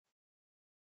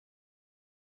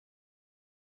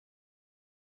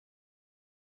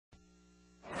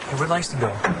Where likes to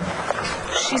go?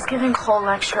 She's giving Cole a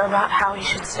lecture about how he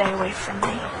should stay away from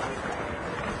me.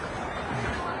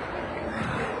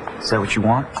 Is that what you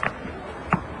want?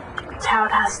 It's how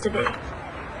it has to be.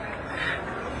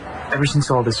 Ever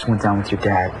since all this went down with your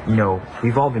dad,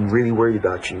 we've all been really worried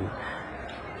about you.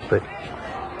 But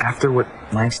after what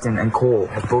Langston and Cole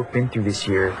have both been through this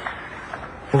year,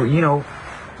 well,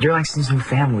 you're Langston's new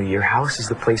family. Your house is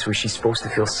the place where she's supposed to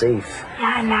feel safe.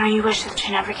 Yeah, and now you wish that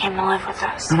she never came to live with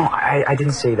us. No, I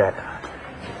didn't say that.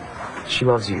 She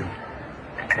loves you.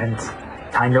 And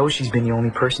I know she's been the only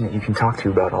person that you can talk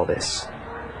to about all this.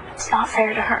 It's not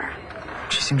fair to her.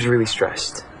 She seems really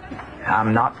stressed.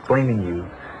 I'm not blaming you.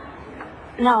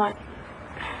 No,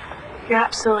 you're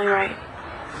absolutely right.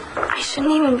 I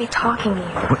shouldn't even be talking to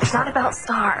you. It's not about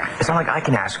Star. It's not like I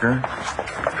can ask her.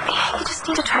 You just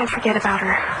need to try and forget about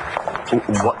her.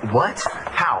 What?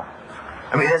 How?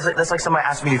 I mean, that's like somebody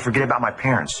asking me to forget about my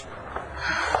parents.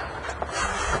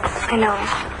 I know.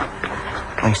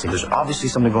 Langston, there's obviously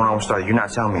something going on with Star that you're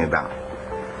not telling me about.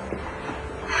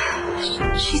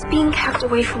 She's being kept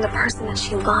away from the person that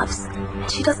she loves.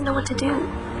 She doesn't know what to do.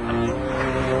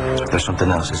 There's something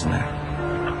else, isn't there?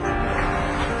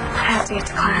 I have to get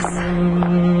to class.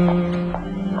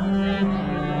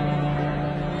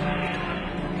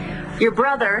 Your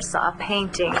brother saw a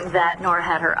painting that Nora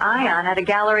had her eye on at a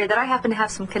gallery that I happen to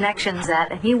have some connections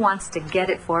at, and he wants to get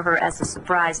it for her as a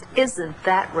surprise. Isn't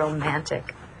that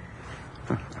romantic?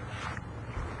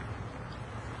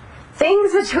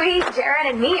 Things between Jared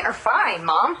and me are fine,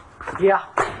 Mom. Yeah.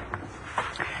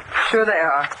 Sure they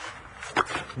are.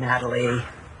 Natalie.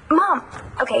 Mom,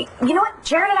 okay, you know what?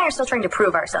 Jared and I are still trying to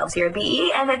prove ourselves here at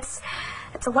BE, and it's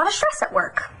a lot of stress at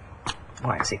work.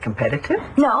 Why, is he competitive?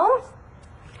 No.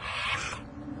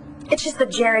 It's just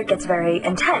that Jared gets very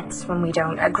intense when we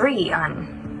don't agree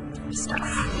on stuff.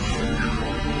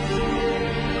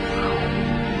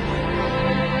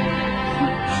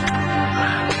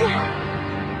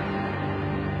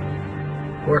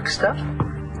 Work stuff?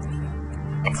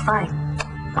 It's fine,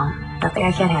 Mom. Nothing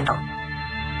I can't handle.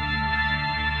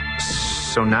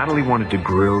 So Natalie wanted to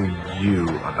grill you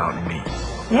about me.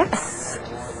 Yes.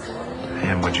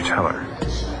 And what'd you tell her?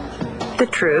 The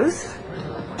truth,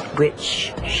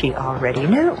 which she already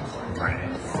knew. Right.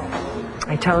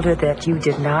 I told her that you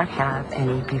did not have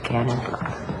any Buchanan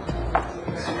blood.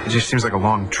 It just seems like a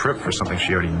long trip for something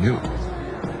she already knew.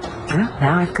 Well,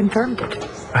 now I've confirmed it.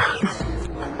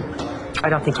 I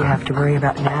don't think you have to worry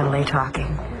about Natalie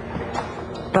talking.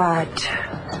 But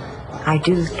I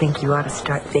do think you ought to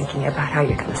start thinking about how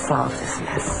you're going to solve this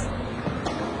mess.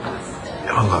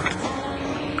 Well, look,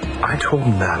 I told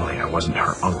Natalie I wasn't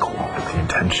her uncle with the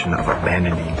intention of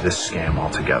abandoning this scam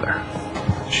altogether.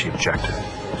 She objected,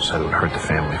 said it would hurt the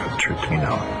family for the truth to be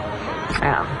known.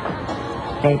 Well,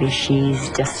 maybe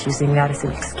she's just using that as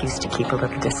an excuse to keep a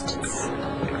little distance.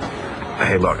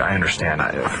 Hey, look, I understand.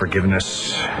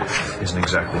 Forgiveness isn't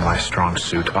exactly my strong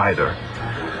suit either.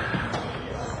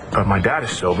 But my dad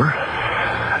is sober,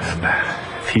 and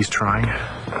if he's trying,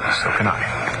 so can I.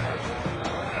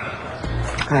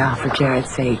 Well, for Jared's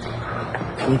sake,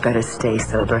 you better stay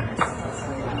sober.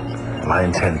 Well, I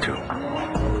intend to.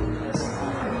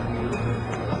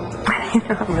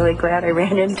 I'm really glad I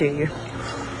ran into you.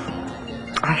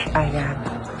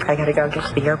 I gotta go get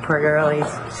to the airport early,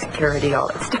 security, all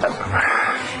that stuff.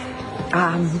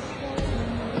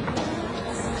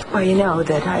 Well, you know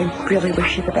that I really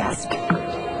wish you the best.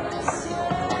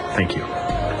 Thank you.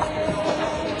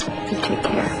 You take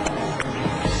care.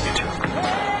 You too.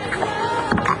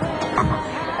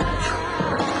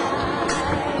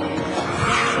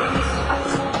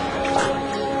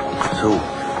 So,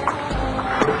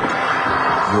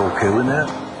 you okay with that?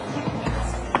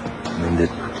 I mean,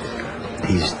 that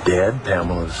he's dead,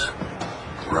 Pamela's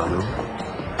brother?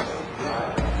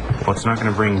 Well, it's not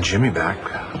going to bring Jimmy back,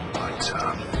 but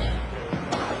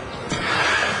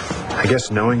I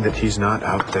guess knowing that he's not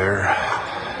out there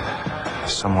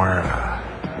somewhere,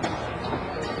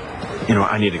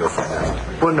 I need to go find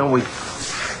out. Well, no,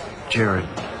 Jared,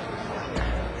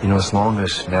 as long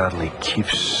as Natalie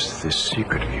keeps this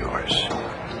secret of yours,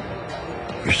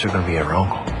 you're still going to be her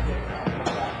uncle.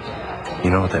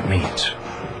 You know what that means?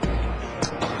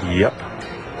 Yep.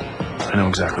 I know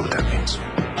exactly what that means.